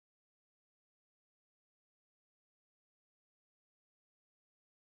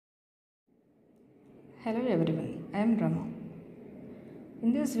Hello everyone, I am Rama.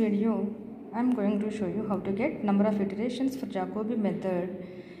 In this video, I am going to show you how to get number of iterations for Jacobi method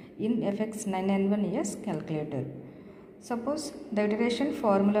in FX991S calculator. Suppose the iteration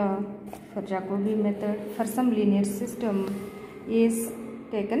formula for Jacobi method for some linear system is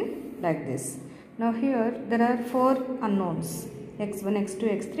taken like this. Now here there are four unknowns x1, x2,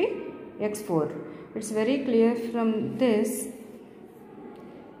 x3, x4. It's very clear from this.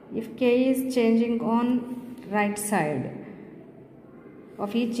 If k is changing on right side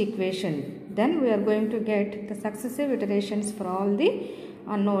of each equation, then we are going to get the successive iterations for all the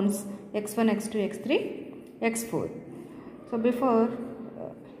unknowns x1, x2, x3, x4. So before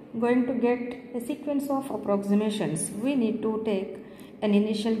going to get a sequence of approximations, we need to take an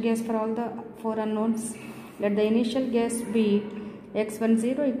initial guess for all the four unknowns. Let the initial guess be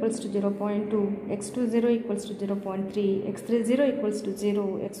x10 equals to 0.2, x20 equals to 0.3, x30 equals to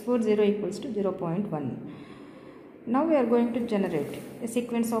 0, x40 equals to 0.1. Now we are going to generate a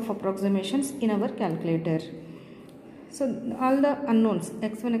sequence of approximations in our calculator. So all the unknowns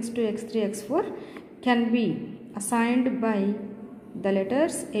x1, x2, x3, x4 can be assigned by the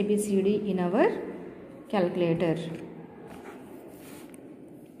letters A, B, C, D in our calculator.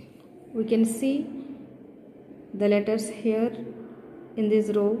 We can see the letters here in this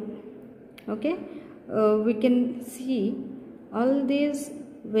row. Okay, we can see all these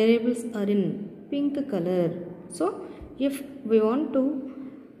variables are in pink color. So if we want to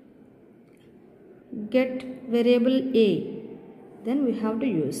get variable A, then we have to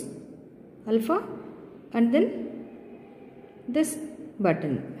use alpha and then this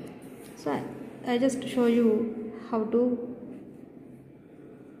button. So I just show you how to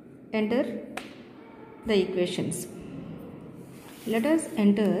enter the equations. Let us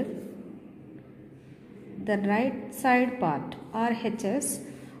enter the right side part RHS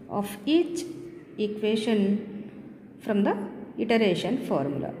of each equation from the iteration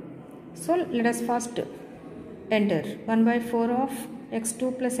formula. So let us first enter 1 by 4 of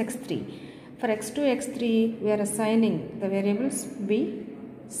x2 plus x3. For x2, x3 we are assigning the variables b,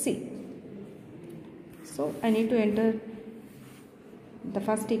 c. So I need to enter the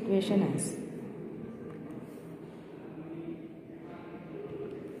first equation as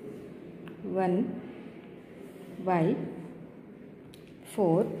 1 by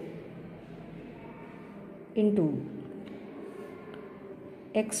 4 into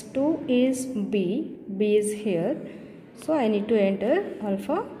x2 is b, b is here, so I need to enter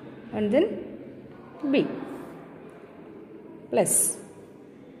alpha and then b plus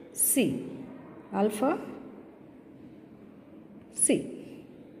c, alpha c,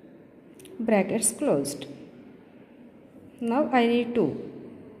 brackets closed. Now I need to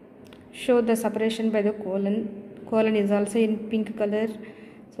show the separation by the colon. Colon is also in pink color.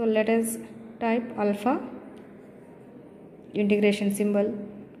 So let us type alpha, integration symbol.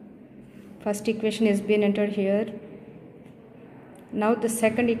 First equation is being entered here. Now the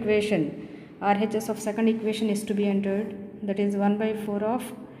second equation, RHS of second equation is to be entered. That is 1 by 4 of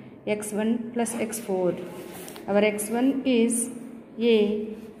x1 plus x4. Our x1 is A,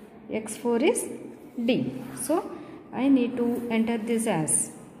 x4 is D. So I need to enter this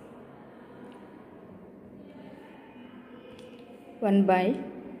as 1 by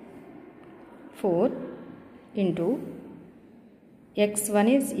 4 into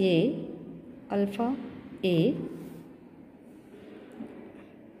x1 is A, alpha A,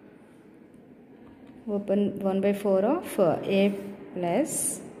 open 1 by 4 of A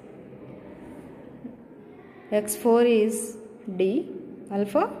plus x4 is D,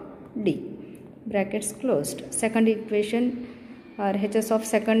 alpha D, brackets closed. Second equation, RHS of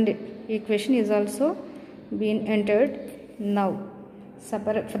second equation is also being entered. Now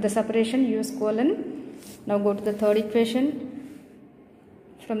for the separation use colon. Now go to the third equation.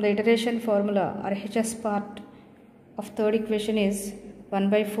 From the iteration formula, RHS part of third equation is 1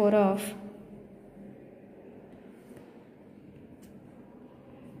 by 4 of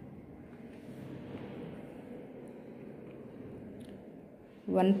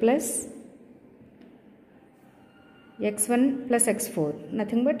 (1 plus x1 plus x4),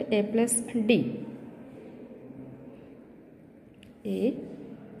 nothing but A plus D. A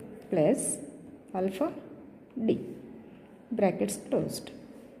plus alpha D, brackets closed.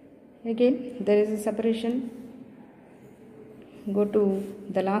 Again there is a separation. Go to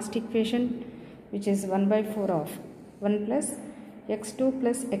the last equation, which is 1 by 4 of 1 plus x2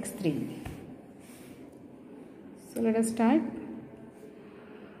 plus x3. So let us type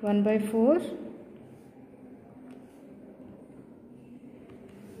 1 by 4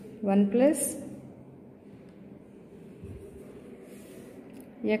 1 plus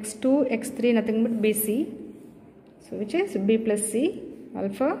x2, x3 nothing but bc. So which is b plus c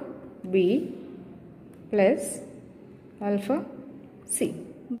alpha b plus alpha c.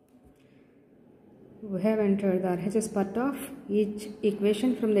 We have entered the RHS part of each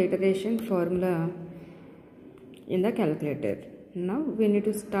equation from the iteration formula in the calculator. Now we need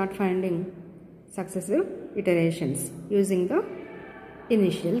to start finding successive iterations using the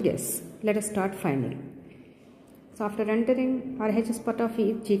initial guess. Let us start finding. So after entering RHS part of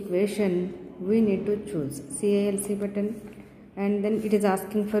each equation, we need to choose CALC button, and then it is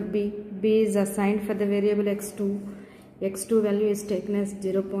asking for b. b is assigned for the variable x2. x2 value is taken as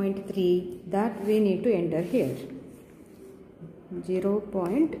 0.3, that we need to enter here.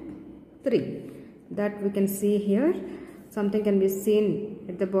 0.3, that we can see here. Something can be seen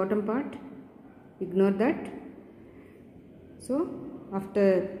at the bottom part. Ignore that. So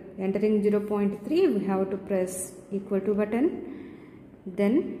after entering 0.3, we have to press equal to button.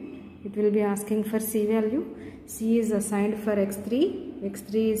 Then it will be asking for c value. c is assigned for x3.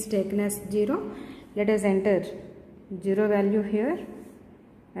 x3 is taken as 0. Let us enter 0 value here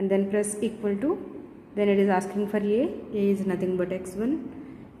and then press equal to. Then it is asking for a. a is nothing but x1.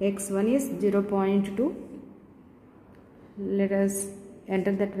 x1 is 0.2. Let us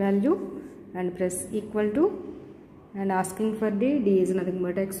enter that value and press equal to, and asking for d. d is nothing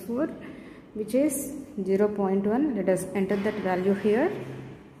but x4, which is 0.1. Let us enter that value here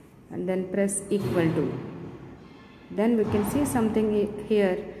and then press equal to. Then we can see something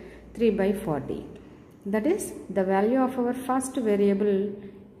here, 3/40. That is the value of our first variable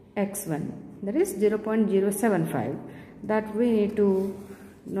x1, that is 0.075, that we need to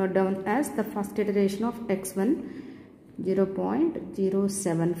note down as the first iteration of x1,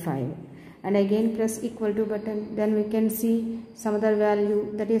 0.075, and again press equal to button. Then we can see some other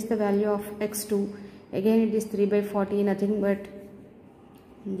value, that is the value of x2. Again it is 3/40, nothing but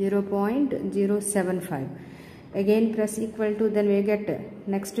 0.075. Again press equal to, then we get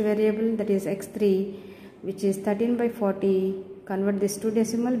next variable, that is x3, which is 13/40. Convert this to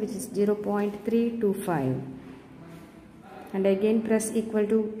decimal, which is 0.325, and again press equal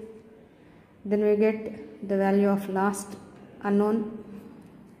to. Then we get the value of last unknown.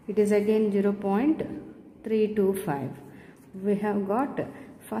 It is again 0.325. We have got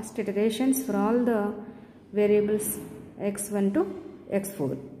first iterations for all the variables x1 to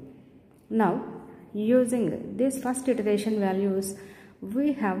x4. Now using these first iteration values, we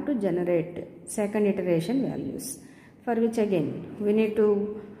have to generate second iteration values, for which again we need to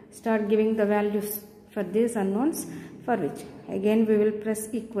start giving the values for these unknowns, for which again we will press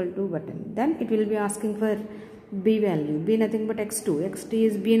equal to button. Then it will be asking for b value. b nothing but x2. x2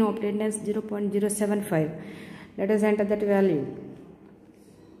 is being obtained as 0.075. Let us enter that value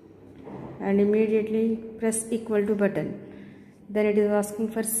and immediately press equal to button. Then it is asking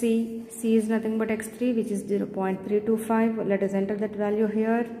for c. c is nothing but x3, which is 0.325. Let us enter that value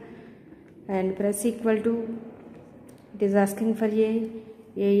here and press equal to. It is asking for a.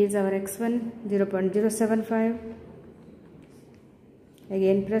 a is our x1, 0.075.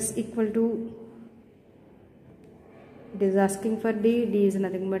 Again press equal to. It is asking for d. d is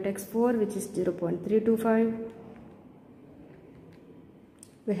nothing but x4, which is 0.325.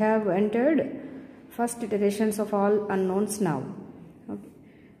 We have entered first iterations of all unknowns now. Okay.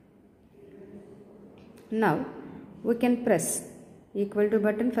 Now we can press equal to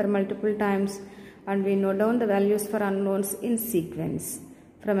button for multiple times, and we note down the values for unknowns in sequence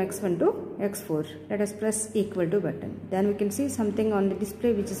from x1 to x4. Let us press equal to button. Then we can see something on the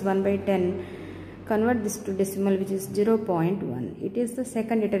display, which is 1/10. Convert this to decimal, which is 0.1. It is the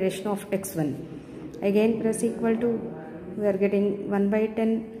second iteration of x1. Again press equal to. We are getting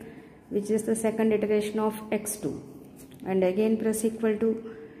 1/10, which is the second iteration of x2, and again press equal to.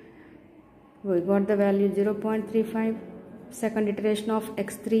 We got the value 0.35, second iteration of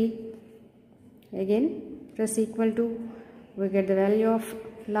x3. Again press equal to. We get the value of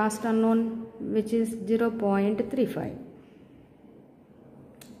last unknown, which is 0.35.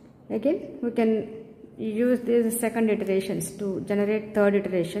 Again we can use these second iterations to generate third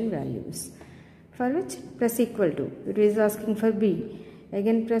iteration values, for which press equal to. It is asking for b.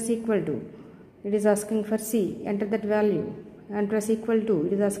 Again press equal to. It is asking for c. Enter that value and press equal to.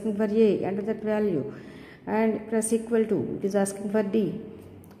 It is asking for a. Enter that value and press equal to. It is asking for d.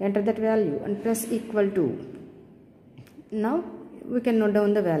 Enter that value and press equal to. Now we can note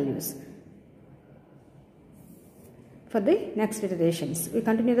down the values for the next iterations. We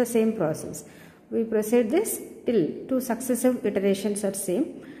continue the same process. We proceed this till two successive iterations are same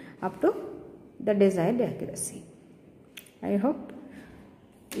up to the desired accuracy. I hope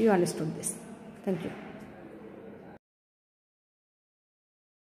you understood this. Thank you.